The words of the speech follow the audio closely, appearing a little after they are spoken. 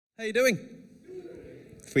How you doing?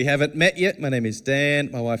 If we haven't met yet, my name is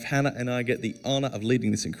Dan. My wife Hannah and I get the honor of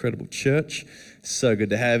leading this incredible church. So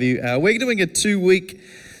good to have you. We're doing a 2-week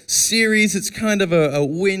series. It's kind of a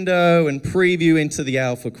window and preview into the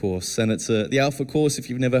Alpha course. And it's the Alpha course, if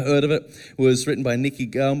you've never heard of it, was written by Nicky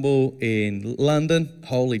Gumbel in London,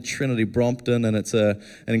 Holy Trinity Brompton, and it's an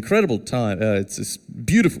incredible time. It's this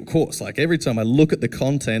beautiful course. Like every time I look at the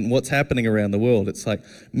content and what's happening around the world, it's like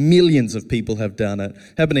millions of people have done it,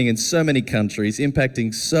 happening in so many countries,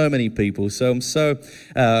 impacting so many people. So I'm so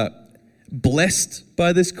blessed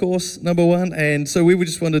by this course, number one, and so we would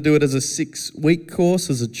just want to do it as a 6-week course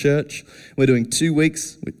as a church. We're doing 2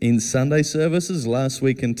 weeks in Sunday services, last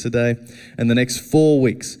week and today, and the next 4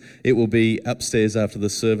 weeks it will be upstairs after the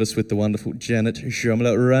service with the wonderful Janet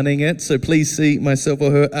Jomla running it. So please see myself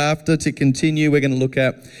or her after to continue. We're going to look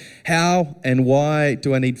at how and why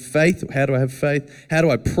do I need faith? How do I have faith? How do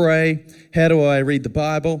I pray? How do I read the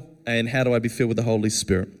Bible? And how do I be filled with the Holy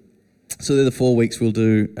Spirit? So they're the 4 weeks we'll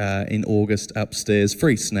do in August upstairs.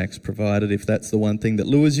 Free snacks provided. If that's the one thing that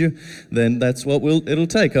lures you, then that's what it'll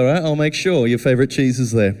take, all right? I'll make sure your favorite cheese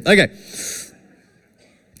is there. Okay.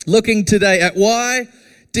 Looking today at why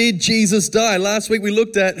did Jesus die? Last week we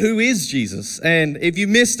looked at who is Jesus. And if you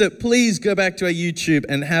missed it, please go back to our YouTube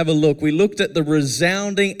and have a look. We looked at the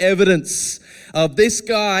resounding evidence of this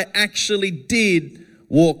guy actually did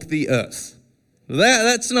walk the earth.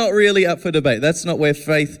 That's not really up for debate. That's not where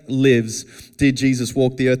faith lives. Did Jesus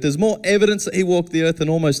walk the earth? There's more evidence that he walked the earth than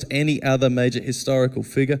almost any other major historical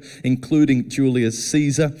figure, including Julius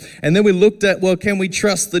Caesar. And then we looked at, well, can we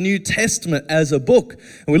trust the New Testament as a book?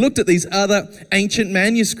 And we looked at these other ancient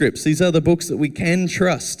manuscripts, these other books that we can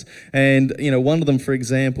trust. And, one of them, for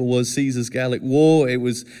example, was Caesar's Gallic War. It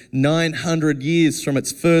was 900 years from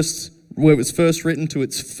where it was first written to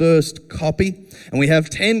its first copy, and we have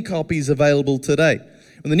 10 copies available today.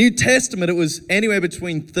 In the New Testament, it was anywhere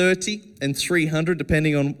between 30 and 300,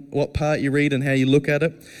 depending on what part you read and how you look at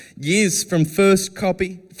it. Years from first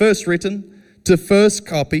written to first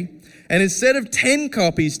copy. And instead of 10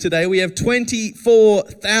 copies today, we have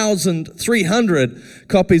 24,300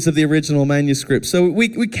 copies of the original manuscript. So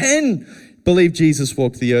we can believe Jesus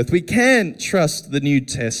walked the earth. We can trust the New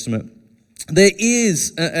Testament. There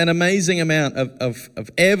is an amazing amount of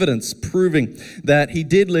evidence proving that he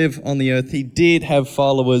did live on the earth, he did have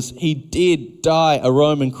followers, he did die a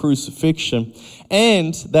Roman crucifixion,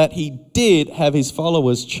 and that he did have his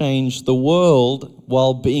followers change the world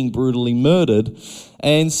while being brutally murdered.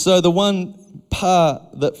 And so the one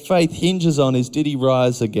part that faith hinges on is, did he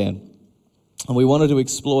rise again? And we wanted to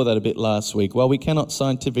explore that a bit last week. While we cannot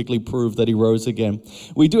scientifically prove that he rose again,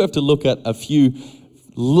 we do have to look at a few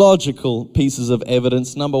logical pieces of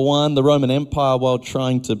evidence. Number one, the Roman Empire, while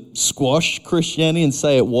trying to squash Christianity and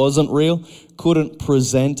say it wasn't real, couldn't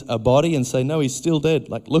present a body and say, no, he's still dead.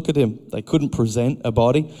 Like, look at him. They couldn't present a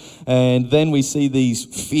body. And then we see these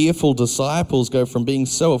fearful disciples go from being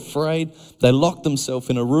so afraid, they locked themselves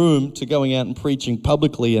in a room, to going out and preaching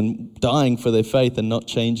publicly and dying for their faith and not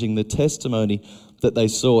changing the testimony that they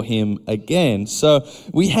saw him again. So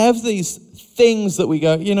we have these things that we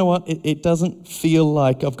go, you know what, it doesn't feel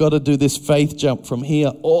like I've got to do this faith jump from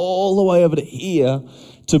here all the way over to here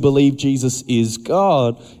to believe Jesus is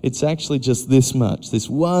God. It's actually just this much, this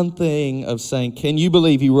one thing of saying, can you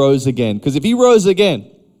believe he rose again? Because if he rose again,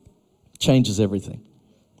 it changes everything.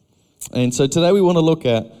 And so today we want to look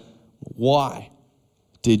at, why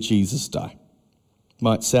did Jesus die?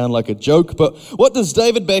 Might sound like a joke, but what does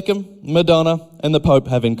David Beckham, Madonna, and the Pope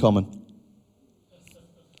have in common?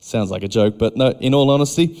 Sounds like a joke, but no, in all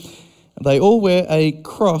honesty, they all wear a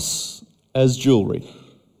cross as jewelry.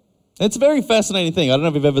 It's a very fascinating thing. I don't know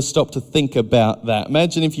if you've ever stopped to think about that.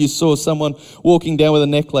 Imagine if you saw someone walking down with a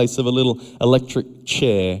necklace of a little electric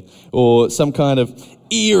chair, or some kind of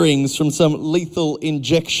earrings from some lethal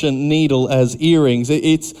injection needle as earrings.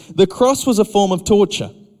 The cross was a form of torture.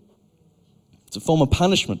 It's a form of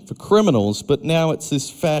punishment for criminals, but now it's this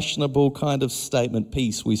fashionable kind of statement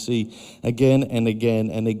piece we see again and again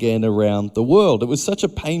and again around the world. It was such a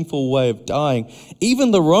painful way of dying.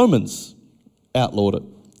 Even the Romans outlawed it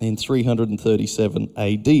in 337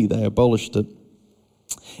 AD. They abolished it.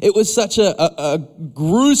 It was such a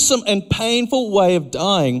gruesome and painful way of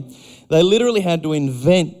dying, they literally had to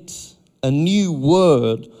invent a new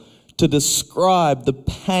word to describe the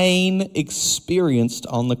pain experienced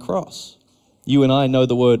on the cross. You and I know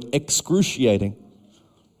the word excruciating.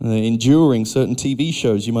 Enduring certain TV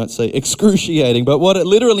shows, you might say excruciating. But what it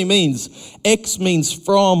literally means, ex means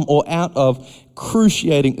from or out of,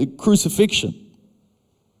 crucifixion.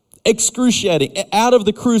 Excruciating, out of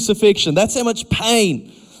the crucifixion. That's how much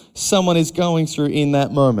pain someone is going through in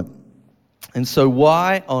that moment. And so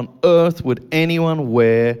why on earth would anyone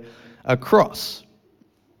wear a cross?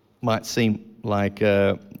 Might seem like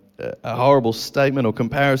a horrible statement or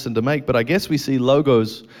comparison to make, but I guess we see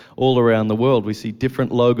logos all around the world. We see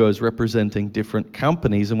different logos representing different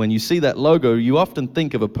companies, and when you see that logo, you often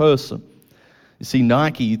think of a person. You see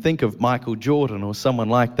Nike, you think of Michael Jordan or someone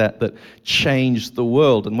like that changed the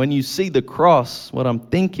world. And when you see the cross, what I'm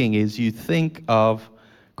thinking is you think of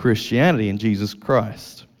Christianity and Jesus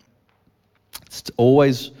Christ. It's to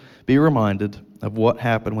always be reminded of what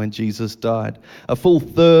happened when Jesus died. A full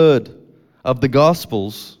third of the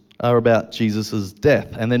Gospels are about Jesus'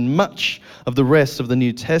 death. And then much of the rest of the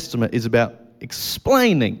New Testament is about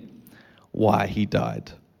explaining why he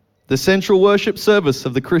died. The central worship service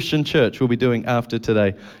of the Christian church we'll be doing after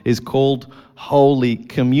today is called Holy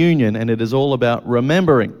Communion, and it is all about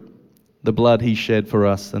remembering the blood he shed for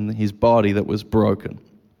us and his body that was broken.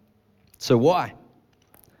 So why?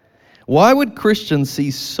 Why would Christians see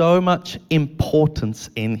so much importance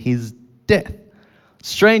in his death?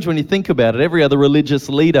 Strange when you think about it. Every other religious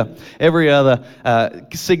leader, every other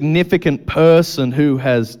significant person who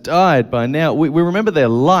has died by now, we remember their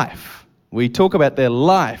life. We talk about their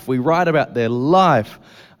life. We write about their life.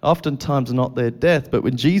 Oftentimes not their death. But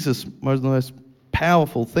when Jesus, one of the most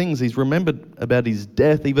powerful things, he's remembered about his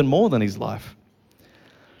death even more than his life.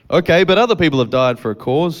 Okay, but other people have died for a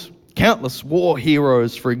cause. Countless war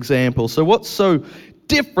heroes, for example. So what's so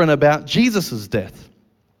different about Jesus' death?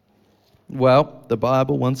 Well, the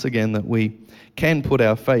Bible, once again, that we can put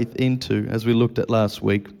our faith into, as we looked at last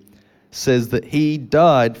week, says that he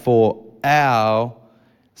died for our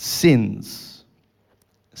sins.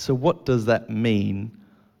 So what does that mean,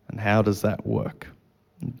 and how does that work?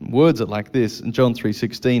 Words are like this in John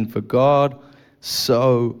 3:16, for God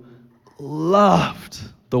so loved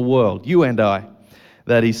the world, you and I,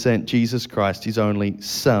 that he sent Jesus Christ, his only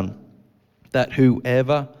Son, that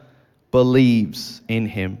whoever believes in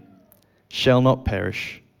him shall not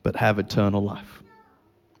perish, but have eternal life.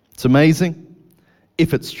 It's amazing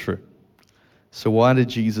if it's true. So why did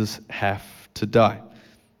Jesus have to die?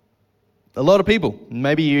 A lot of people,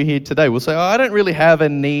 maybe you're here today, will say, I don't really have a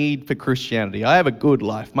need for Christianity. I have a good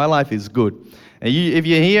life. My life is good. And if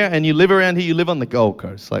you're here and you live around here, you live on the Gold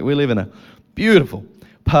Coast. Like we live in a beautiful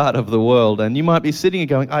part of the world. And you might be sitting here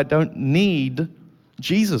going, I don't need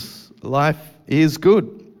Jesus. Life is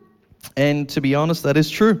good. And to be honest, that is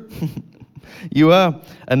true. You are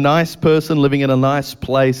a nice person living in a nice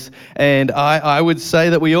place. And I would say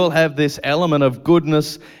that we all have this element of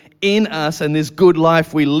goodness in us, and this good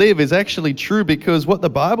life we live is actually true because what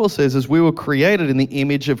the Bible says is we were created in the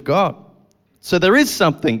image of God. So there is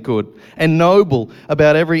something good and noble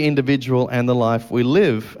about every individual and the life we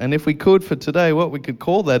live. And if we could for today, what we could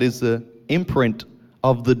call that is the imprint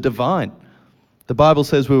of the divine. The Bible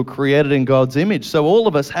says we were created in God's image. So all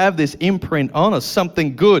of us have this imprint on us,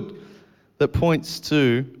 something good that points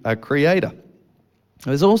to our Creator.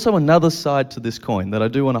 There's also another side to this coin that I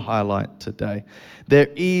do want to highlight today. There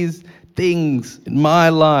is things in my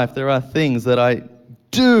life, there are things that I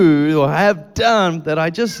do or have done that I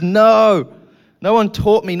just know. No one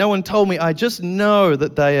taught me, no one told me. I just know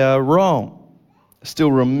that they are wrong. I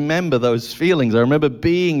still remember those feelings. I remember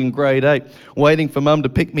being in grade 8, waiting for Mum to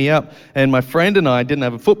pick me up. And my friend and I didn't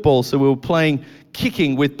have a football, so we were playing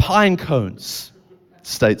kicking with pine cones.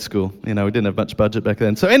 State school, we didn't have much budget back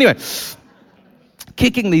then. So anyway,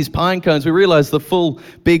 kicking these pine cones, we realized the full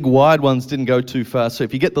big wide ones didn't go too far. So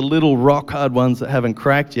if you get the little rock hard ones that haven't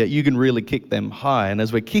cracked yet, you can really kick them high. And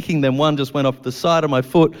as we're kicking them, one just went off the side of my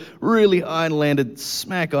foot really high and landed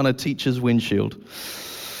smack on a teacher's windshield.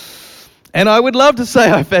 And I would love to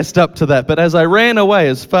say I fessed up to that, but as I ran away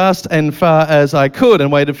as fast and far as I could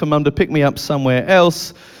and waited for Mum to pick me up somewhere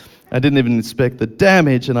else, I didn't even inspect the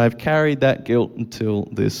damage, and I've carried that guilt until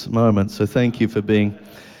this moment. So thank you for being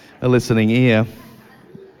a listening ear.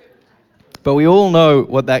 But we all know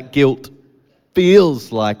what that guilt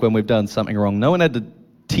feels like when we've done something wrong. No one had to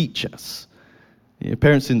teach us. Your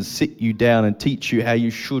parents didn't sit you down and teach you how you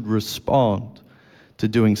should respond to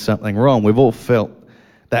doing something wrong. We've all felt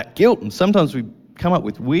that guilt, and sometimes we come up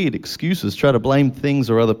with weird excuses, try to blame things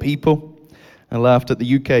or other people. I laughed at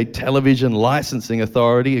the UK Television Licensing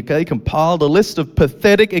Authority. They compiled a list of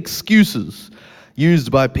pathetic excuses used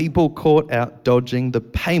by people caught out dodging the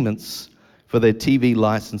payments for their TV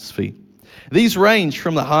license fee. These range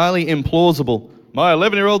from the highly implausible, my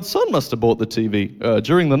 11-year-old son must have bought the TV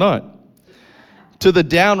during the night, to the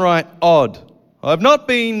downright odd, I've not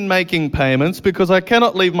been making payments because I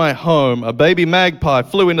cannot leave my home. A baby magpie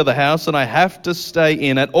flew into the house and I have to stay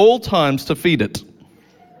in at all times to feed it.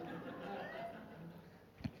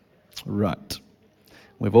 Right.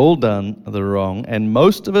 We've all done the wrong, and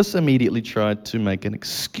most of us immediately tried to make an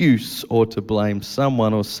excuse or to blame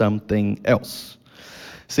someone or something else.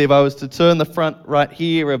 See, if I was to turn the front right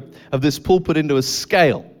here of this pulpit into a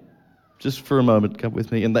scale, just for a moment, come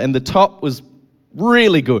with me, and the top was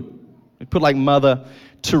really good. We put like Mother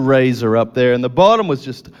Teresa up there, and the bottom was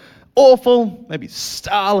just awful, maybe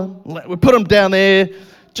Stalin. We put them down there.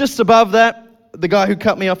 Just above that, the guy who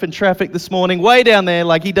cut me off in traffic this morning, way down there,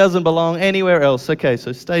 like he doesn't belong anywhere else. Okay,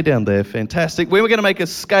 so stay down there. Fantastic. We were going to make a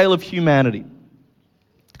scale of humanity,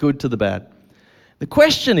 good to the bad. The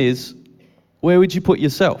question is, where would you put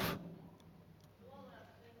yourself?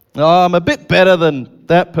 Oh, I'm a bit better than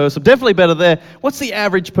that person. Definitely better there. What's the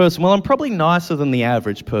average person? Well, I'm probably nicer than the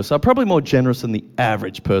average person. I'm probably more generous than the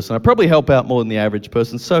average person. I probably help out more than the average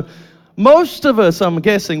person. So most of us, I'm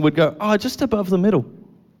guessing, would go, oh, just above the middle.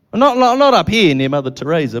 Not up here near Mother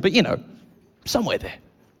Teresa, but, somewhere there.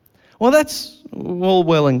 Well, that's all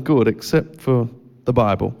well and good, except for the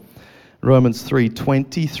Bible. Romans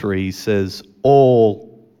 3:23 says,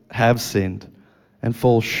 all have sinned and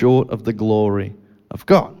fall short of the glory of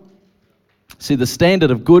God. See, the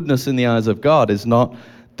standard of goodness in the eyes of God is not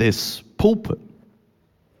this pulpit.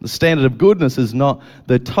 The standard of goodness is not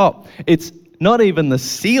the top. It's not even the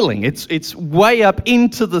ceiling. It's way up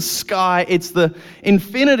into the sky. It's the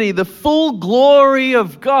infinity, the full glory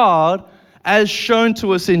of God as shown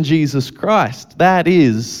to us in Jesus Christ. That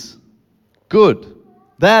is good.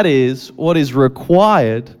 That is what is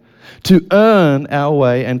required to earn our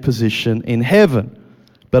way and position in heaven.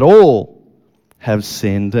 But all have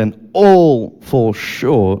sinned and all fall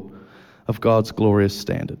short of God's glorious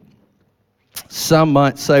standard. Some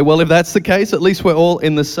might say, well, if that's the case, at least we're all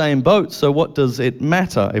in the same boat. So what does it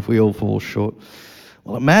matter if we all fall short?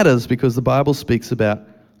 Well, it matters because the Bible speaks about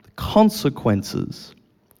the consequences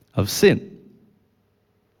of sin.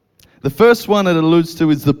 The first one it alludes to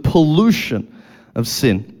is the pollution of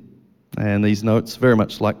sin. And these notes, very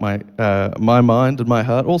much like my mind and my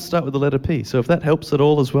heart, all start with the letter P. So if that helps at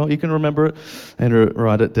all as well, you can remember it and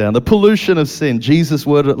write it down. The pollution of sin. Jesus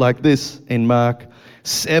worded it like this in Mark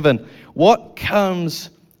 7. What comes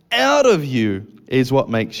out of you is what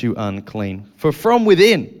makes you unclean. For from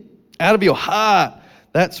within, out of your heart,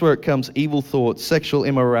 that's where it comes: evil thoughts, sexual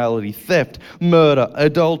immorality, theft, murder,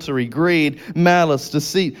 adultery, greed, malice,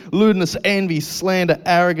 deceit, lewdness, envy, slander,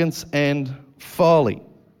 arrogance, and folly.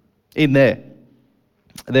 In there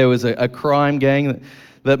was a crime gang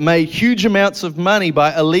that made huge amounts of money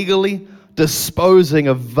by illegally disposing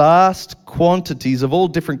of vast quantities of all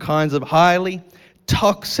different kinds of highly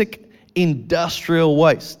toxic industrial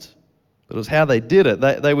waste. It was how they did it.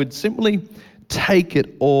 They would simply take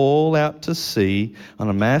it all out to sea on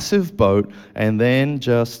a massive boat and then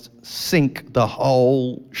just sink the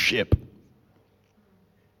whole ship.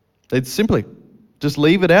 They'd simply just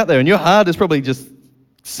leave it out there, and your heart is probably just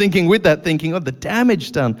sinking with that, thinking of the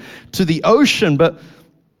damage done to the ocean. But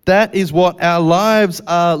that is what our lives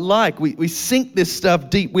are like. We sink this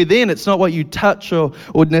stuff deep within. It's not what you touch or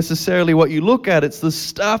necessarily what you look at. It's the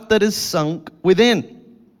stuff that is sunk within.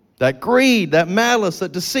 That greed, that malice,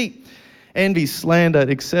 that deceit, envy, slander,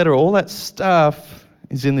 etc. All that stuff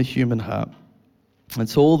is in the human heart.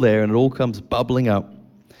 It's all there, and it all comes bubbling up.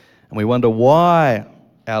 And we wonder why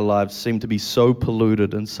our lives seem to be so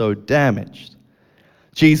polluted and so damaged.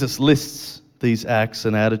 Jesus lists these acts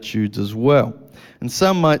and attitudes as well. And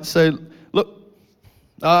some might say, look,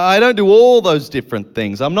 I don't do all those different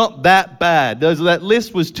things. I'm not that bad. That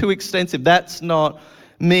list was too extensive. That's not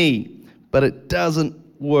me. But it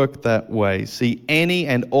doesn't work that way. See, any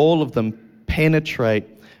and all of them penetrate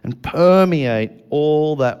and permeate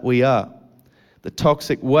all that we are. The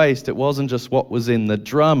toxic waste, it wasn't just what was in the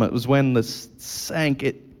drum. It was when this sank,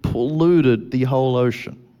 it polluted the whole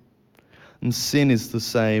ocean. And sin is the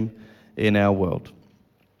same in our world.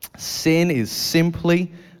 Sin is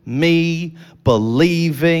simply me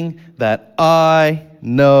believing that I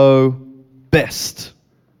know best,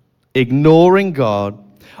 ignoring God,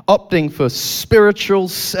 opting for spiritual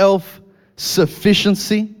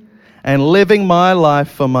self-sufficiency, and living my life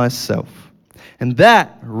for myself. And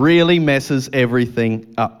that really messes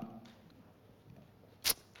everything up.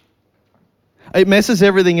 It messes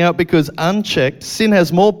everything up because unchecked, sin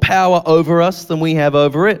has more power over us than we have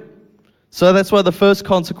over it. So that's why the first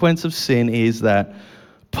consequence of sin is that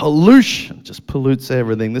pollution just pollutes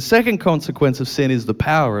everything. The second consequence of sin is the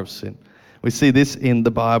power of sin. We see this in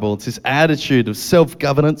the Bible. It's this attitude of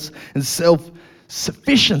self-governance and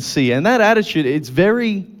self-sufficiency. And that attitude, it's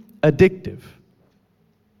very addictive.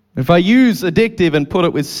 If I use addictive and put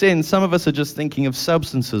it with sin, some of us are just thinking of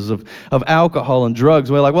substances, of alcohol and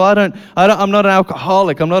drugs. We're like, well, I'm not an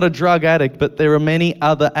alcoholic, I'm not a drug addict, but there are many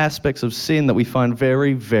other aspects of sin that we find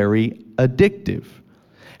very, very addictive.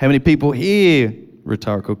 How many people here,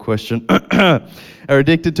 rhetorical question, are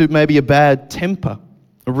addicted to maybe a bad temper,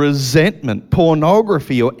 resentment,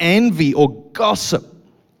 pornography, or envy, or gossip?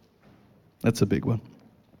 That's a big one.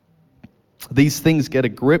 These things get a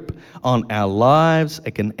grip on our lives.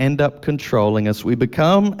 It can end up controlling us. We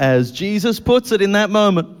become, as Jesus puts it in that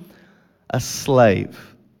moment, a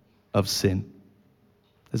slave of sin.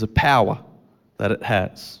 There's a power that it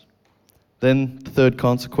has. Then the third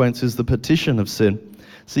consequence is the petition of sin.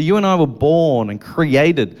 So you and I were born and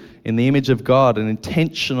created in the image of God, an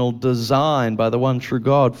intentional design by the one true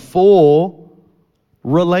God for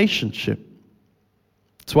relationship.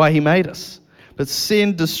 That's why he made us. But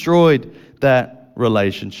sin destroyed that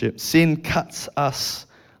relationship. Sin cuts us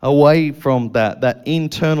away from that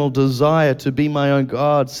internal desire to be my own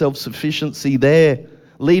God, self-sufficiency there,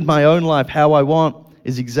 lead my own life how I want,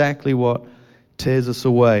 is exactly what tears us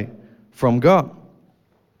away from God.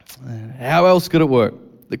 How else could it work?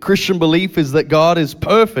 The Christian belief is that God is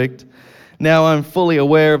perfect. Now I'm fully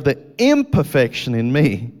aware of the imperfection in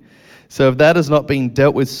me. So if that has not been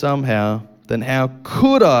dealt with somehow, then how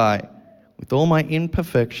could I, with all my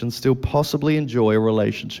imperfections, still possibly enjoy a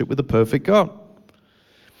relationship with a perfect God?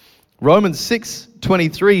 Romans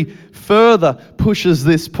 6:23 further pushes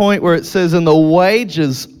this point where it says, and the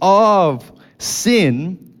wages of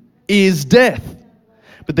sin is death,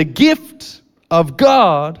 but the gift of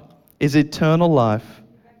God is eternal life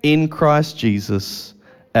in Christ Jesus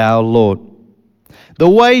our Lord. The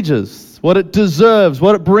wages, what it deserves,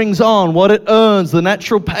 what it brings on, what it earns, the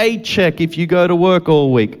natural paycheck if you go to work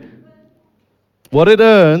all week, what it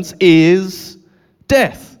earns is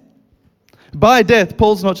death. By death,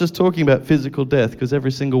 Paul's not just talking about physical death, because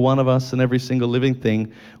every single one of us and every single living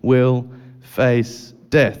thing will face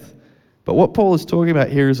death. But what Paul is talking about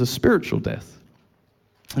here is a spiritual death.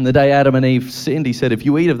 And the day Adam and Eve sinned, he said, if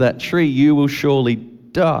you eat of that tree, you will surely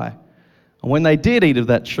die. And when they did eat of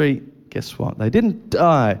that tree, guess what? They didn't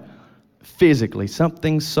die physically.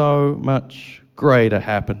 Something so much greater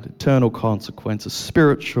happened. Eternal consequence, a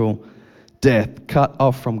spiritual death, cut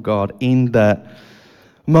off from God in that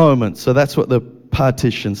moment. So that's what the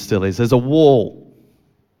partition still is. There's a wall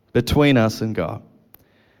between us and God.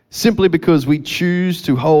 Simply because we choose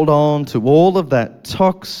to hold on to all of that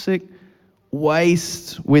toxic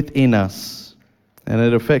waste within us. And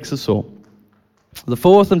it affects us all. The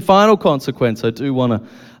fourth and final consequence I do want to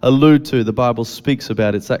allude to, the Bible speaks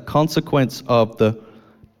about, it's that consequence of the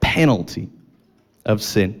penalty of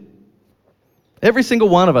sin. Every single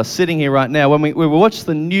one of us sitting here right now, when we watch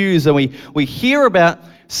the news and we hear about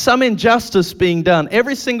some injustice being done,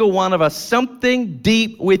 every single one of us, something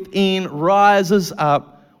deep within rises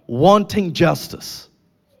up wanting justice.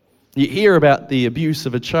 You hear about the abuse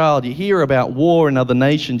of a child, you hear about war in other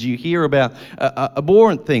nations, you hear about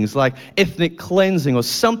abhorrent things like ethnic cleansing or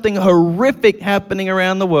something horrific happening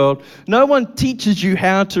around the world. No one teaches you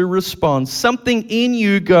how to respond. Something in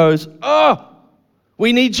you goes, oh,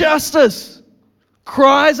 we need justice.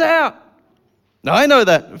 Cries out. Now, I know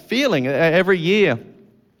that feeling. Every year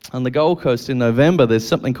on the Gold Coast in November, there's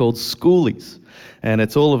something called Schoolies. And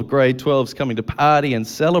it's all of grade 12s coming to party and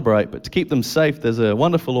celebrate. But to keep them safe, there's a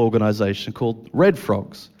wonderful organisation called Red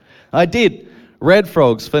Frogs. I did Red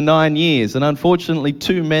Frogs for 9 years. And unfortunately,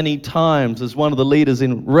 too many times as one of the leaders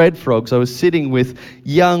in Red Frogs, I was sitting with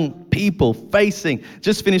young people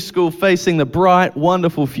just finished school, facing the bright,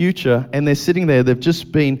 wonderful future. And they're sitting there. They've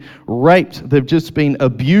just been raped. They've just been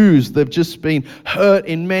abused. They've just been hurt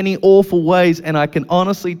in many awful ways. And I can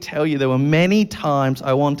honestly tell you there were many times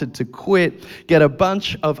I wanted to quit, get a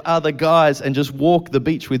bunch of other guys and just walk the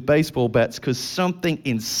beach with baseball bats because something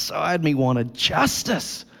inside me wanted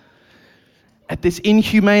justice at this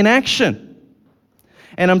inhumane action.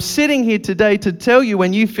 And I'm sitting here today to tell you,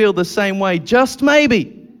 when you feel the same way, just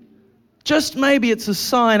maybe it's a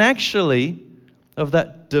sign actually of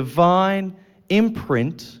that divine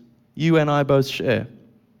imprint you and I both share.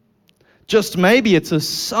 Just maybe it's a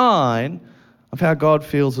sign of how God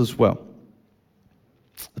feels as well.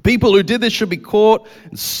 The people who did this should be caught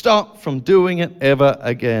and stopped from doing it ever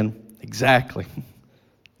again. Exactly.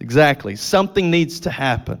 Something needs to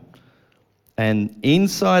happen. And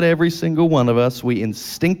inside every single one of us, we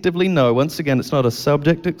instinctively know, once again, it's not a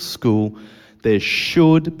subject at school, there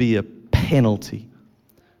should be a penalty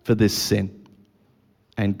for this sin.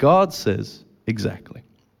 And God says, exactly.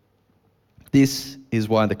 This is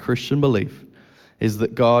why the Christian belief is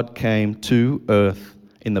that God came to earth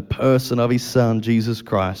in the person of his Son, Jesus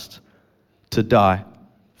Christ, to die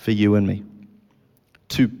for you and me,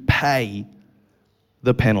 to pay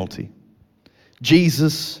the penalty.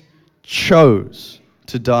 Jesus chose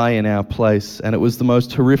to die in our place, and it was the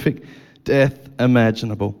most horrific death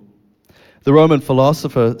imaginable. The Roman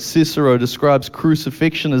philosopher Cicero describes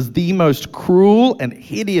crucifixion as the most cruel and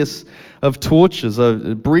hideous of tortures.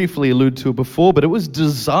 I briefly alluded to it before, but it was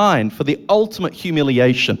designed for the ultimate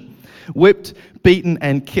humiliation. Whipped, beaten,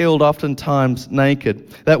 and killed, oftentimes naked.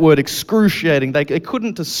 That word excruciating, they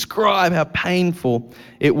couldn't describe how painful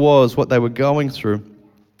it was, what they were going through.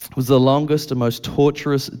 It was the longest and most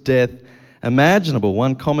torturous death imaginable.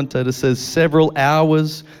 One commentator says several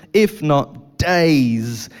hours, if not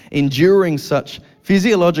days, enduring such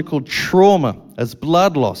physiological trauma as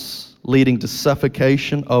blood loss, leading to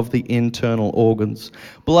suffocation of the internal organs,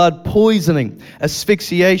 blood poisoning,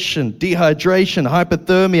 asphyxiation, dehydration,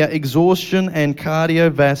 hypothermia, exhaustion, and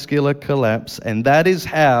cardiovascular collapse. And that is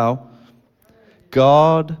how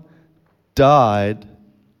God died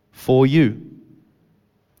for you.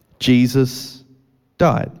 Jesus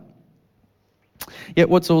died. Yet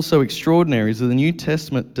what's also extraordinary is that the New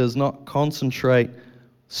Testament does not concentrate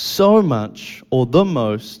so much or the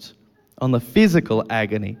most on the physical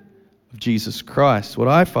agony of Jesus Christ. What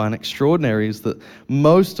I find extraordinary is that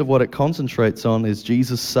most of what it concentrates on is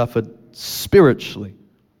Jesus suffered spiritually.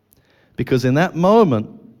 Because in that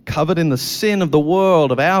moment, covered in the sin of the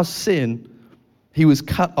world, of our sin, he was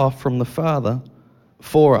cut off from the Father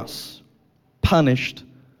for us, punished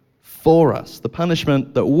for us, the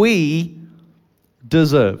punishment that we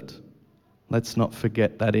deserved. Let's not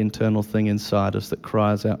forget that internal thing inside us that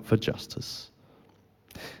cries out for justice.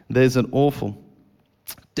 There's an awful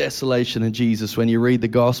desolation in Jesus when you read the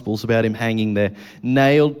Gospels about him hanging there,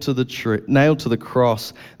 nailed to the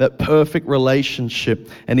cross, that perfect relationship.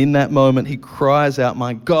 And in that moment, he cries out,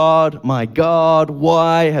 my God,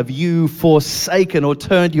 why have you forsaken or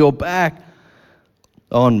turned your back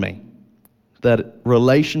on me?" That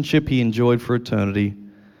relationship he enjoyed for eternity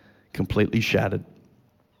completely shattered.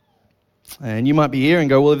 And you might be here and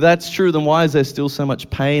go, well, if that's true, then why is there still so much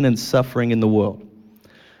pain and suffering in the world?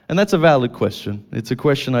 And that's a valid question. It's a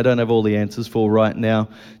question I don't have all the answers for right now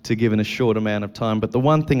to give in a short amount of time. But the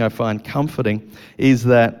one thing I find comforting is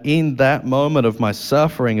that in that moment of my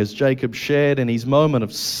suffering, as Jacob shared, in his moment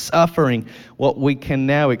of suffering, what we can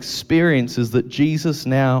now experience is that Jesus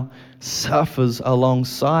now suffers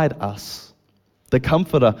alongside us. The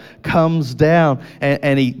Comforter comes down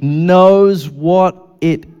and he knows what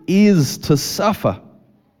it is to suffer.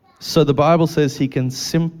 So the Bible says he can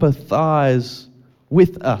sympathize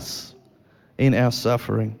with us in our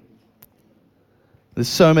suffering. There's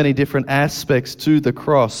so many different aspects to the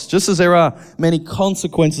cross, just as there are many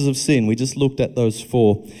consequences of sin. We just looked at those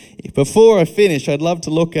 4. Before I finish, I'd love to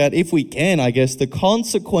look at, if we can, I guess, the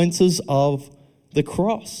consequences of the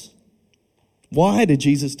cross. Why did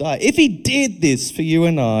Jesus die? If he did this for you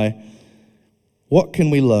and I, what can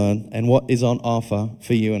we learn and what is on offer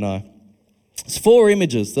for you and I? There's 4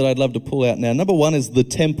 images that I'd love to pull out now. Number 1 is the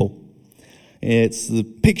temple. It's the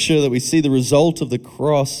picture that we see, the result of the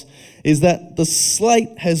cross is that the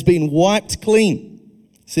slate has been wiped clean.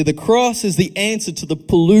 See, the cross is the answer to the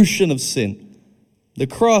pollution of sin. The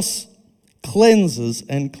cross cleanses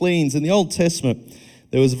and cleans. In the Old Testament,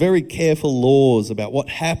 there was very careful laws about what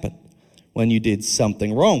happened when you did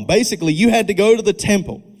something wrong. Basically, you had to go to the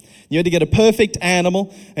temple. You had to get a perfect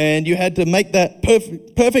animal, and you had to make that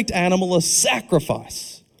perfect animal a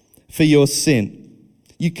sacrifice for your sin.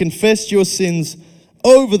 You confessed your sins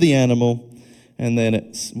over the animal, and then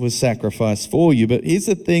it was sacrificed for you. But here's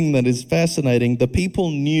the thing that is fascinating. The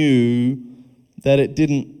people knew that it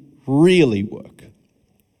didn't really work.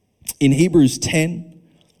 In Hebrews 10,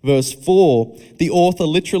 verse 4, the author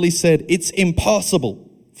literally said, "It's impossible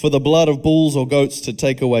for the blood of bulls or goats to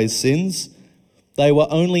take away sins. They were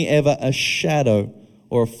only ever a shadow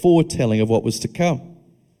or a foretelling of what was to come."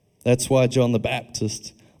 That's why John the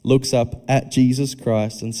Baptist looks up at Jesus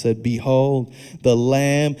Christ and said, "Behold, the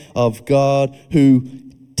Lamb of God who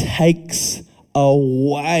takes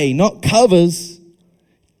away," not covers,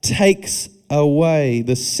 takes away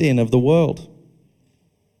the sin of the world.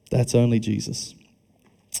 That's only Jesus.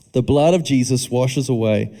 The blood of Jesus washes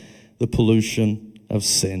away the pollution of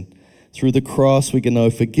sin. Through the cross, we can know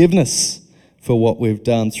forgiveness for what we've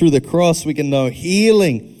done. Through the cross, we can know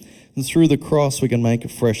healing. And through the cross, we can make a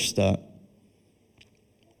fresh start.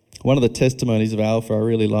 One of the testimonies of Alpha I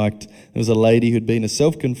really liked, there was a lady who'd been a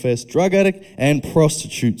self-confessed drug addict and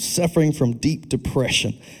prostitute suffering from deep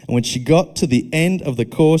depression. And when she got to the end of the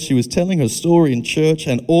course, she was telling her story in church,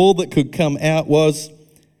 and all that could come out was,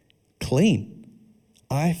 "Clean.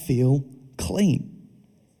 I feel clean.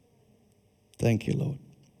 Thank you, Lord.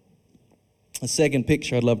 A second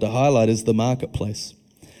picture I'd love to highlight is the marketplace.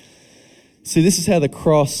 See, this is how the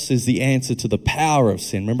cross is the answer to the power of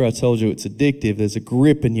sin. Remember I told you it's addictive. There's a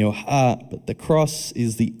grip in your heart, but the cross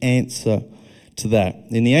is the answer to that.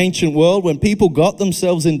 In the ancient world, when people got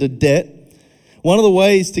themselves into debt, one of the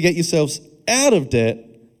ways to get yourselves out of debt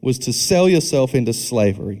was to sell yourself into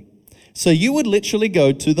slavery. So you would literally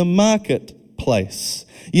go to the marketplace.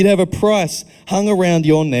 You'd have a price hung around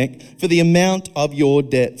your neck for the amount of your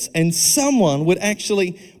debts. And someone would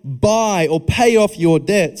actually buy or pay off your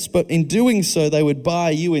debts, but in doing so, they would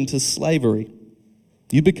buy you into slavery.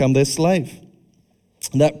 You become their slave.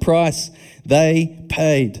 That price they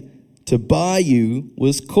paid to buy you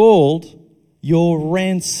was called your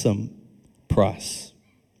ransom price.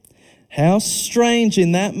 How strange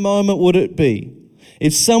in that moment would it be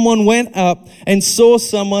if someone went up and saw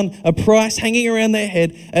someone, a price hanging around their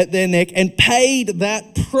head, at their neck, and paid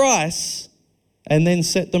that price and then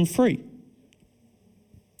set them free?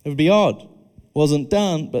 It would be odd. Wasn't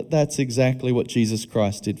done, but that's exactly what Jesus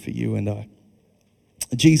Christ did for you and I.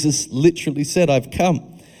 Jesus literally said, I've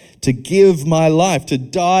come to give my life, to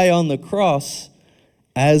die on the cross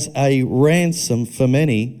as a ransom for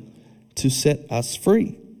many to set us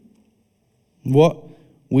free.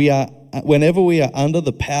 Whenever we are under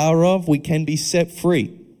the power of, we can be set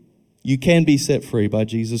free. You can be set free by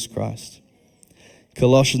Jesus Christ.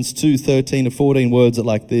 Colossians 2:13-14 words are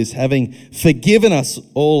like this: having forgiven us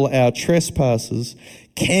all our trespasses,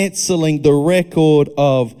 cancelling the record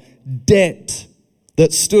of debt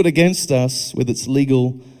that stood against us with its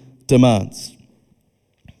legal demands.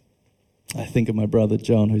 I think of my brother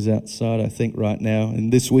John, who's outside, I think right now.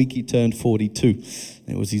 And this week he turned 42.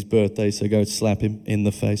 It was his birthday, so go slap him in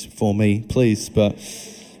the face for me, please. But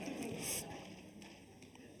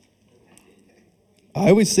I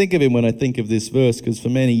always think of him when I think of this verse, because for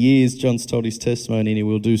many years John's told his testimony, and he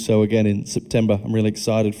will do so again in September. I'm really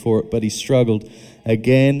excited for it. But he struggled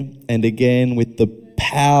again and again with the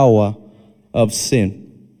power of sin.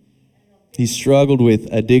 He struggled with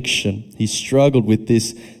addiction. He struggled with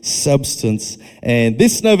this substance. And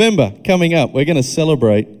this November, coming up, we're going to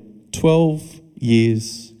celebrate 12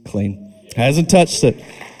 years clean. Hasn't touched it.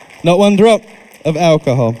 Not one drop of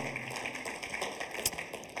alcohol.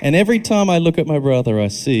 And every time I look at my brother, I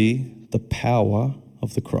see the power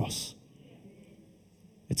of the cross.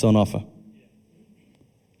 It's on offer.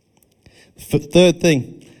 Third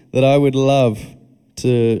thing that I would love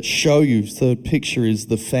to show you, third picture, is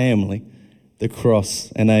the family the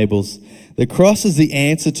cross enables. The cross is the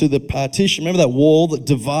answer to the partition. Remember that wall that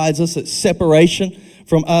divides us, that separation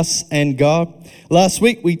from us and God? Last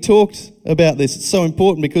week we talked about this. It's so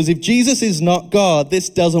important because if Jesus is not God, this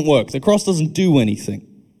doesn't work. The cross doesn't do anything,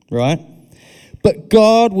 right? But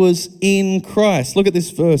God was in Christ. Look at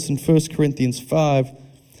this verse in 1 Corinthians 5.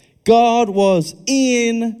 God was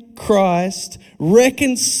in Christ,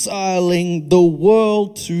 reconciling the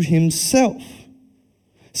world to himself.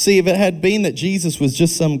 See, if it had been that Jesus was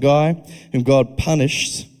just some guy whom God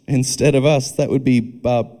punished instead of us, that would be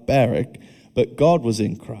barbaric. But God was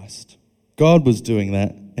in Christ. God was doing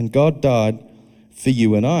that, and God died for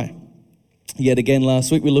you and I. Yet again, last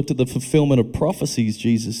week we looked at the fulfillment of prophecies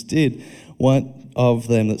Jesus did. One of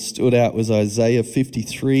them that stood out was Isaiah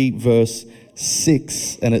 53, verse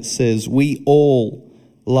 6, and it says, "We all,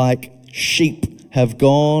 like sheep, have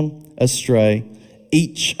gone astray.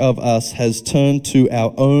 Each of us has turned to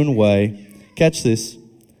our own way." Catch this.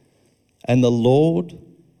 "And the Lord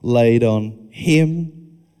laid on him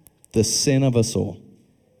the sin of us all,"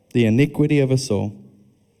 the iniquity of us all.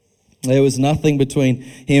 There was nothing between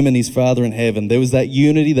him and his Father in heaven. There was that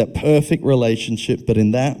unity, that perfect relationship. But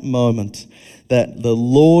in that moment that the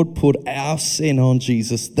Lord put our sin on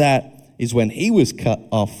Jesus, that is when he was cut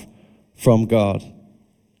off from God.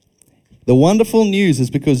 The wonderful news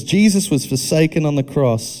is because Jesus was forsaken on the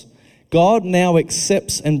cross, God now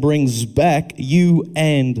accepts and brings back you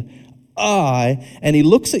and I, and he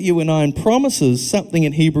looks at you and I and promises something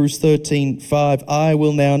in Hebrews 13:5, "I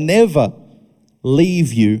will now never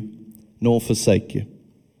leave you nor forsake you."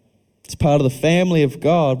 It's part of the family of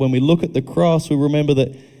God. When we look at the cross, we remember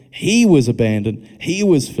that he was abandoned, he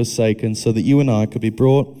was forsaken, so that you and I could be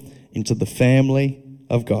brought into the family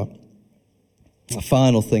of God. A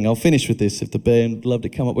final thing, I'll finish with this. If the band would love to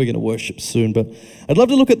come up, we're going to worship soon, but I'd love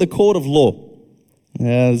to look at the court of law.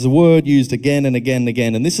 There's a word used again and again and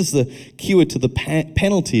again, and this is the cure to the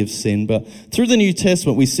penalty of sin. But through the New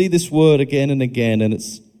Testament, we see this word again and again, and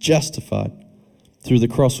it's justified. Through the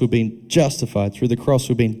cross, we've been justified. Through the cross,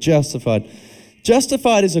 we've been justified.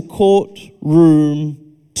 Justified is a courtroom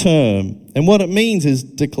term. And what it means is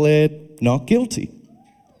declared not guilty.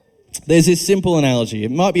 There's this simple analogy.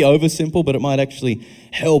 It might be oversimple, but it might actually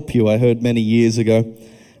help you. I heard many years ago.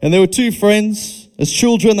 And there were two friends. As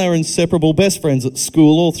children, they were inseparable, best friends at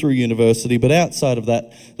school, all through university. But outside of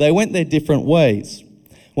that, they went their different ways.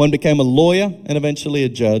 One became a lawyer and eventually a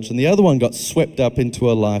judge, and the other one got swept up into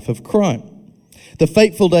a life of crime. The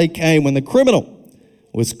fateful day came when the criminal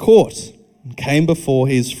was caught and came before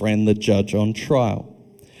his friend, the judge, on trial.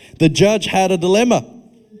 The judge had a dilemma.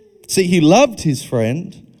 See, he loved his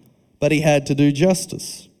friend, but he had to do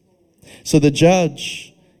justice. So the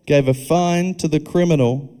judge gave a fine to the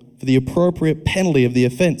criminal for the appropriate penalty of the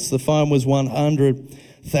offense. The fine was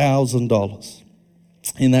 $100,000.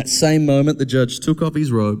 In that same moment, the judge took off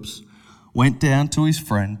his robes, went down to his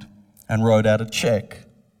friend, and wrote out a check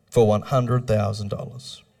for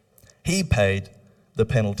 $100,000. He paid the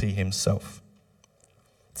penalty himself.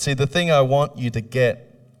 See, the thing I want you to get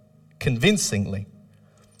convincingly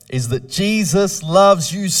is that Jesus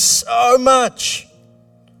loves you so much.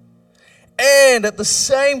 And at the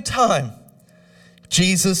same time,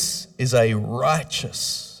 Jesus is a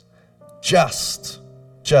righteous, just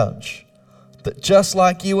judge. That just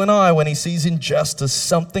like you and I, when he sees injustice,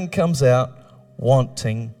 something comes out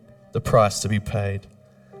wanting the price to be paid.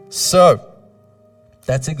 So,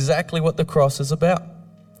 that's exactly what the cross is about.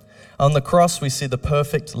 On the cross, we see the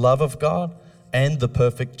perfect love of God and the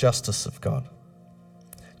perfect justice of God.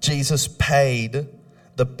 Jesus paid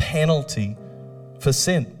the penalty for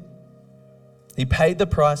sin. He paid the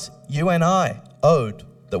price you and I owed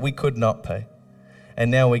that we could not pay.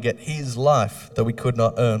 And now we get his life that we could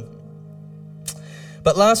not earn.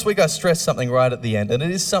 But last week I stressed something right at the end, and it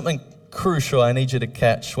is something crucial I need you to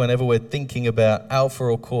catch whenever we're thinking about Alpha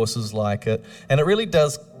or courses like it. And it really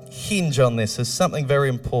does hinge on this as something very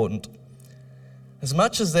important. As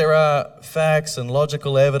much as there are facts and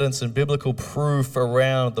logical evidence and biblical proof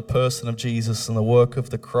around the person of Jesus and the work of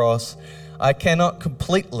the cross, I cannot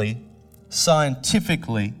completely,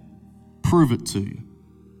 scientifically prove it to you.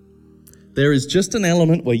 There is just an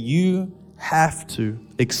element where you have to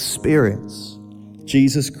experience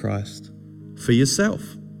Jesus Christ for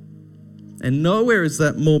yourself. And nowhere is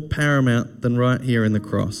that more paramount than right here in the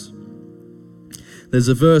cross. There's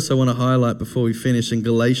a verse I want to highlight before we finish in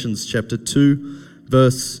Galatians chapter 2,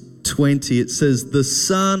 verse 20. It says, "The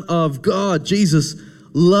Son of God, Jesus,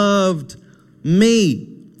 loved me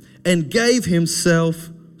and gave himself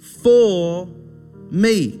for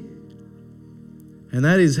me." And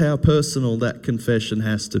that is how personal that confession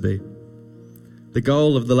has to be. The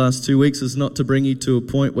goal of the last 2 weeks is not to bring you to a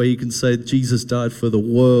point where you can say, Jesus died for the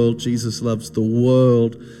world, Jesus loves the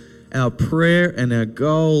world. Our prayer and our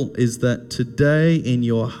goal is that today in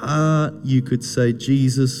your heart you could say,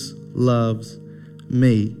 Jesus loves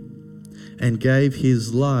me and gave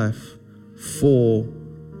his life for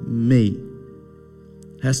me.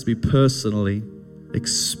 It has to be personally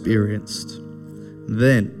experienced.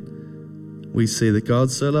 Then we see that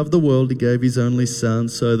God so loved the world, he gave his only son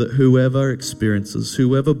so that whoever experiences,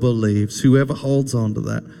 whoever believes, whoever holds on to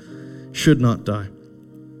that should not die,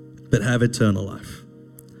 but have eternal life.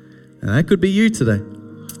 And that could be you today.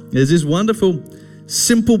 There's this wonderful,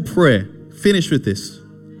 simple prayer. Finish with this.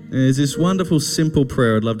 There's this wonderful, simple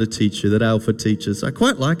prayer I'd love to teach you that Alpha teaches. I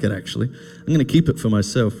quite like it, actually. I'm going to keep it for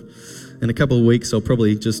myself. In a couple of weeks, I'll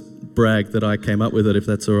probably just brag that I came up with it, if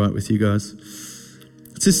that's all right with you guys.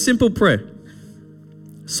 It's a simple prayer.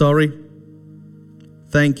 Sorry,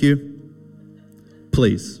 thank you,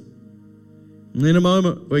 please. And in a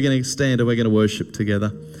moment, we're going to stand and we're going to worship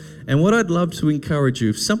together. And what I'd love to encourage you,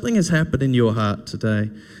 if something has happened in your heart today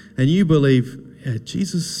and you believe, yeah,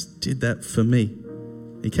 Jesus did that for me.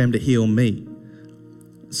 He came to heal me.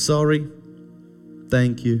 Sorry,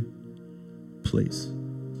 thank you, please.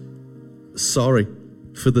 Sorry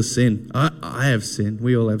for the sin. I have sinned.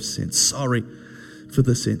 We all have sinned. Sorry for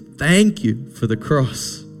the sin. Thank you for the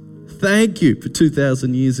cross. Thank you for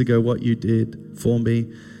 2,000 years ago what you did for me.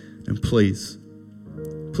 And please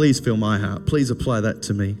fill my heart. Please apply that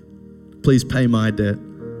to me. Please pay my debt.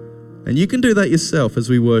 And you can do that yourself as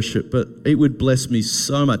we worship, but it would bless me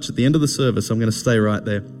so much. At the end of the service, I'm going to stay right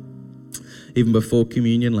there. Even before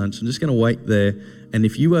communion lunch, I'm just going to wait there. And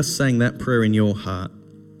if you are saying that prayer in your heart,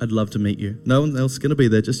 I'd love to meet you. No one else is going to be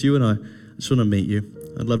there, just you and I. I just want to meet you.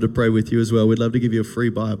 I'd love to pray with you as well. We'd love to give you a free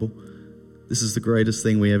Bible. This is the greatest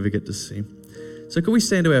thing we ever get to see. So can we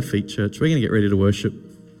stand to our feet, church? We're going to get ready to worship.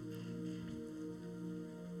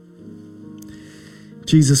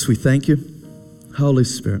 Jesus, we thank you. Holy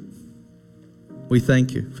Spirit, we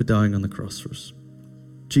thank you for dying on the cross for us.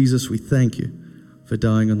 Jesus, we thank you for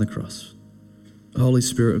dying on the cross. Holy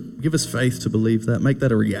Spirit, give us faith to believe that. Make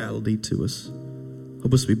that a reality to us.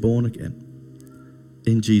 Help us be born again.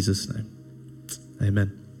 In Jesus' name,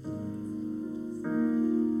 amen.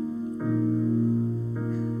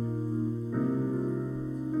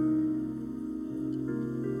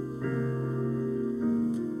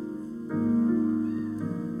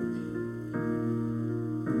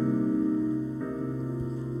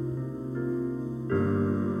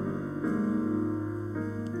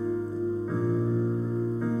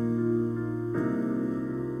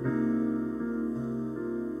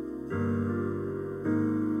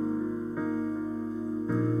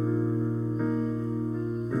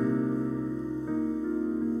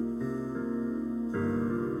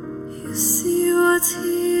 You see what's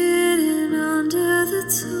hidden under the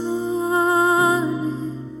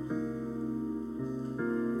tarnish.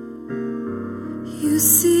 You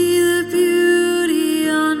see the beauty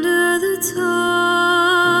under the tarnish.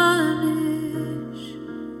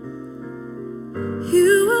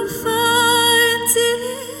 You will find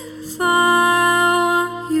in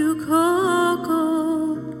fire what you call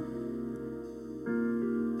gold.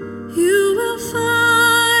 You will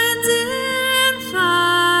find in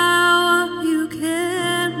fire what you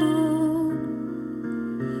can mold.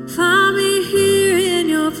 Find me here in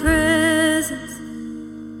your presence.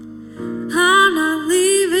 I'm not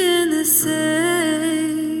leaving the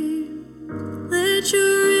same. Let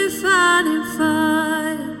your refining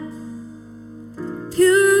fire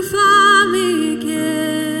purify me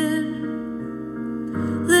again.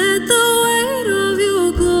 Let the weight of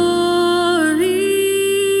your glory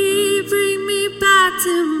bring me back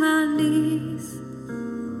to my knees.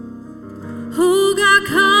 Oh God,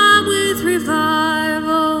 come with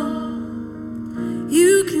revival.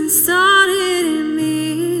 You can start it in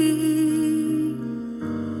me.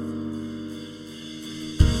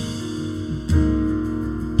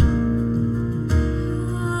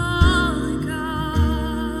 Oh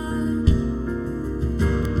God.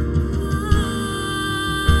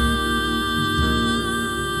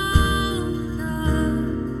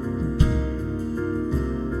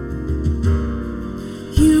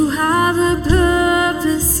 You have a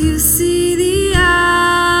purpose, you see the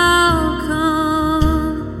outcome.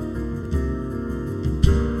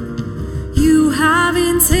 You have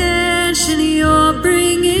intention, you're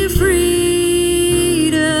bringing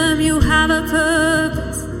freedom. You have a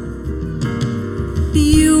purpose.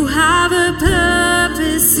 You have a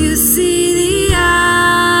purpose, you see the outcome.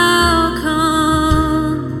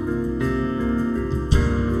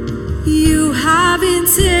 You have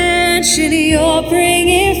intention, you're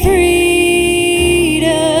bringing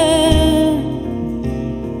freedom.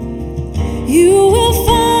 You will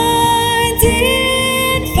find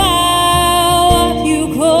in fire what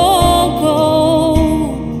you call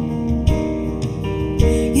gold.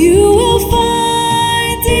 You will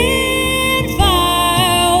find in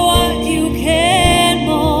fire what you can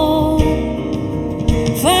mold.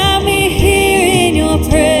 Find me here in your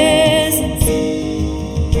presence.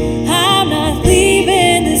 I'm not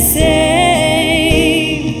leaving the same.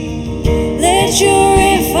 Let your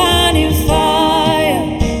refining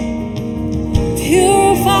fire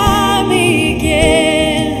purify me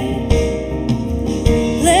again.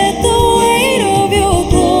 Let the weight of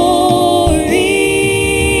your glory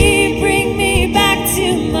bring me back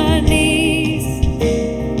to my knees.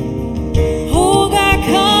 Oh God,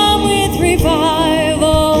 come with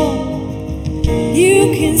revival.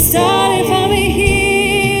 You can start it from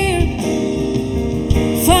here.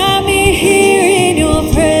 Find me here in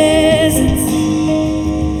your presence.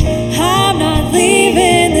 I'm not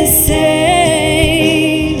leaving the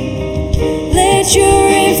same. Let your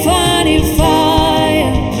refining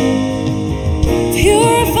fire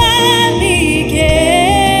purify me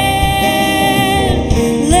again.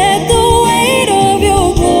 Let the weight of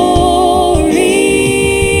your glory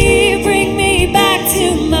bring me back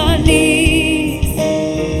to my knees.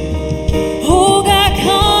 Oh God,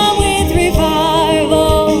 come with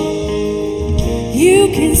revival. You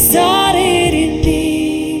can start it in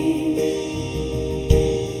me.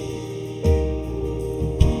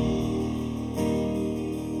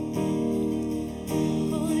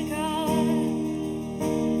 Holy God,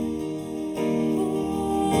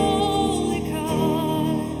 Holy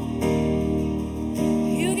God,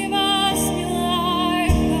 you give us new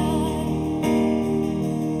life, God.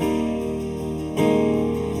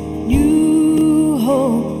 New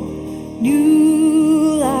hope,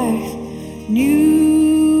 new life,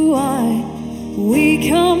 new wine. We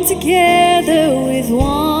come together with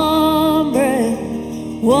one breath,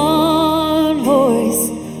 one voice,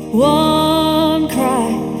 one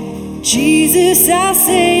cry. Jesus, our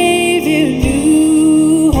Savior,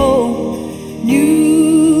 new hope, new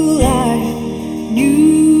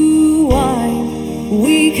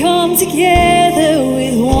come together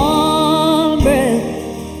with one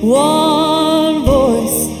breath, one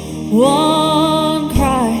voice, one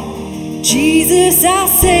cry. Jesus, our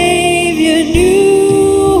Savior,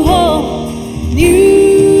 new hope,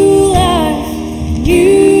 new life,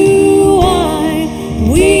 new wine.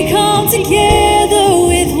 We come together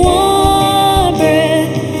with one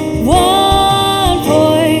breath, one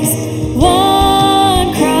voice,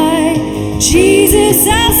 one cry. Jesus,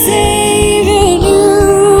 our Savior,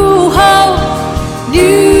 new hope,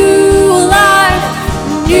 new life,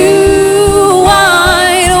 new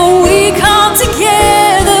wine. We come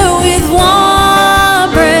together with one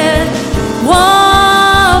breath,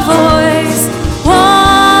 one voice,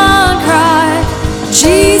 one cry.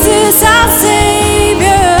 Jesus, our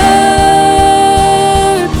Savior,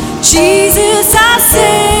 Jesus, our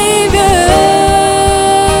Savior.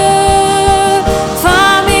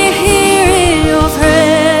 Find me here in your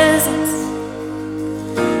presence.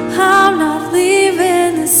 I'm not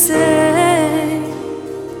leaving the same.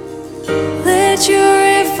 Let your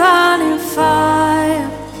refining fire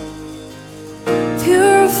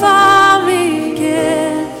purify me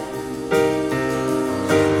again.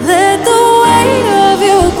 Let the weight of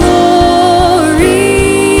your glory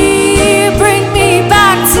bring me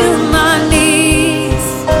back to my knees.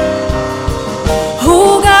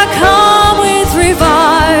 Oh God, come with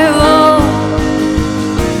revival.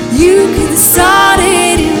 You can start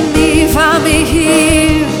it in me. Find me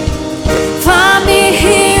here. Find me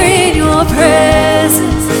here in your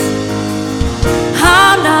presence.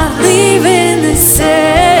 I'm not leaving the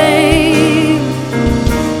same.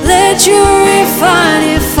 Let your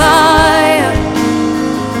refining fire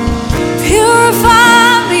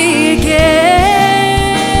purify me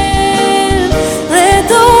again. Let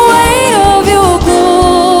the weight of your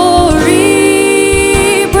glory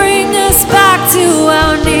bring us back to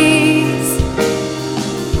our knees.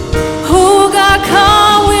 Oh God,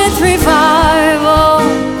 come with revival.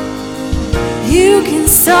 You can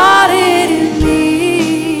start it in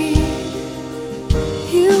me.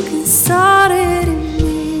 You can start it in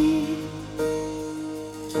me.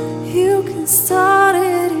 You can start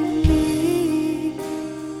it in me.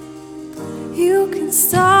 You can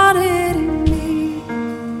start it in me.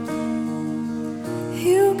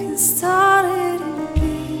 You can start it in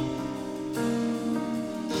me.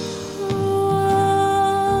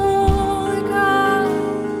 Oh God,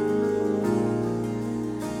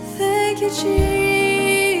 thank you,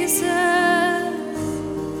 Jesus.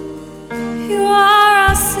 You are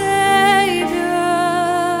our Savior.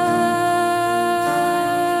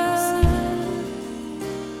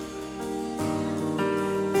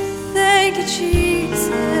 Thank you,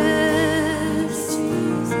 Jesus.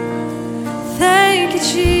 Thank you,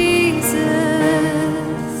 Jesus.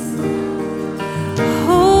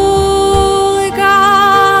 Holy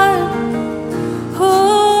God,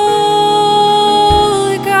 holy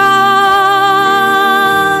God,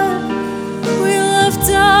 we lift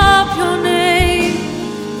up your name.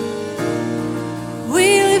 We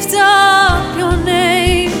lift up your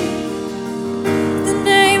name, the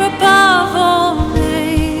name above all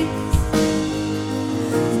names,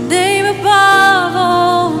 the name above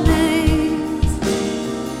all names.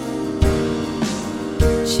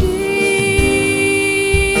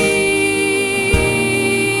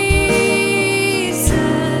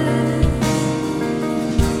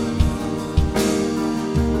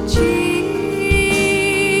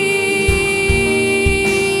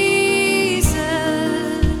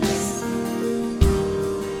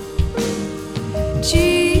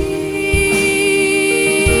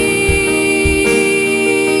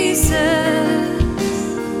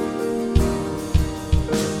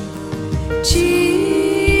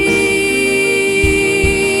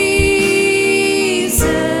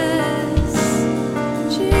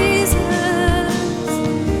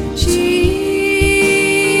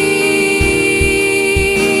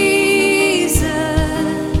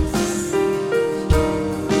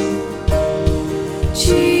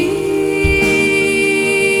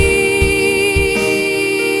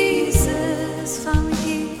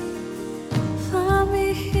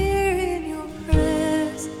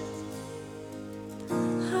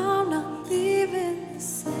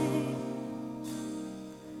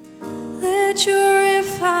 Let your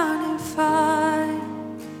refining fire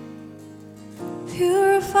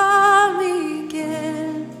purify me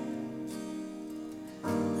again.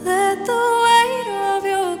 Let the weight of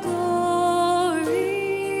your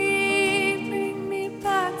glory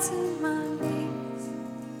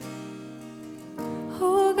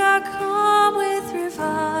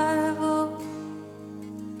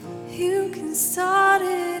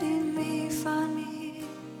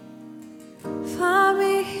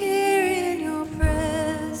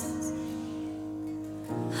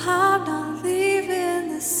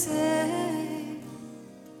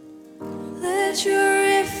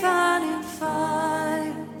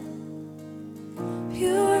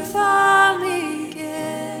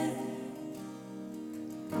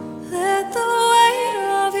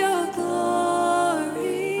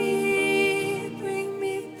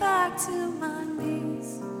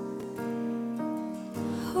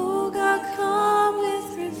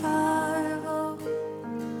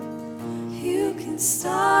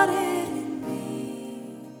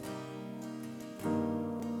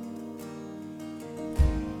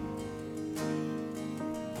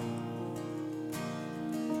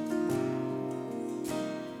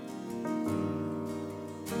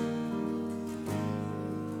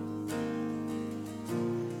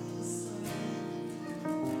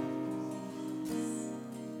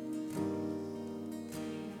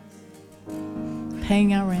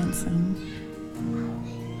paying our ransom.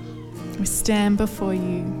 We stand before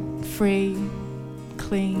you, free,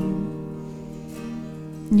 clean,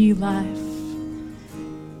 new life,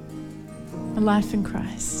 a life in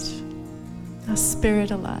Christ, our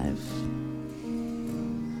spirit alive.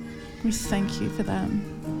 We thank you for that.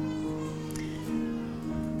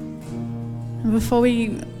 And before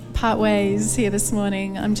we part ways here this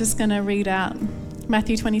morning, I'm just going to read out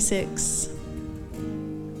Matthew 26.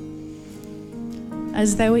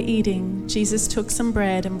 As they were eating, Jesus took some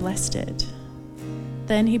bread and blessed it.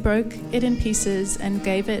 Then he broke it in pieces and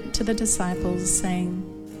gave it to the disciples, saying,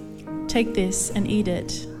 "Take this and eat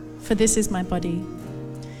it, for this is my body."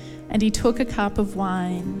 And he took a cup of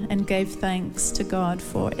wine and gave thanks to God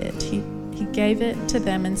for it. He gave it to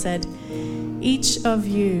them and said, "Each of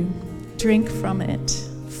you drink from it,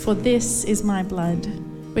 for this is my blood,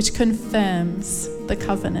 which confirms the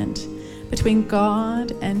covenant between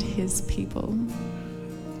God and his people."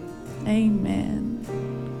 Amen.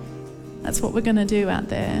 That's what we're going to do out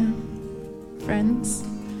there, friends.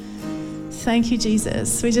 Thank you,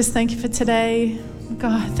 Jesus. We just thank you for today.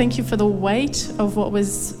 God, thank you for the weight of what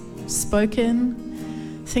was spoken.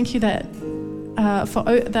 Thank you that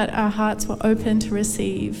that our hearts were open to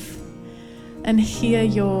receive and hear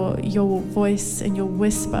your voice and your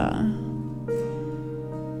whisper.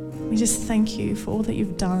 We just thank you for all that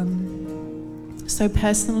you've done so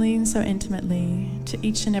personally and so intimately to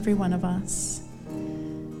each and every one of us.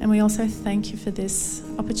 And we also thank you for this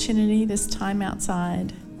opportunity, this time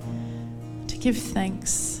outside, to give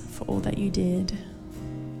thanks for all that you did.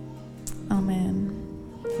 Amen.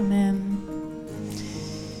 Amen.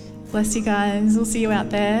 Bless you guys. We'll see you out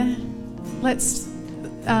there. Let's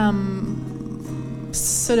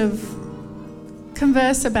sort of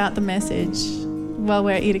converse about the message while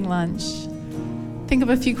we're eating lunch. Think of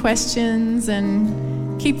a few questions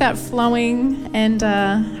and keep that flowing, and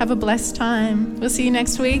have a blessed time. We'll see you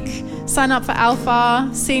next week. Sign up for Alpha.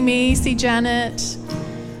 See me, see Janet.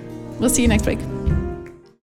 We'll see you next week.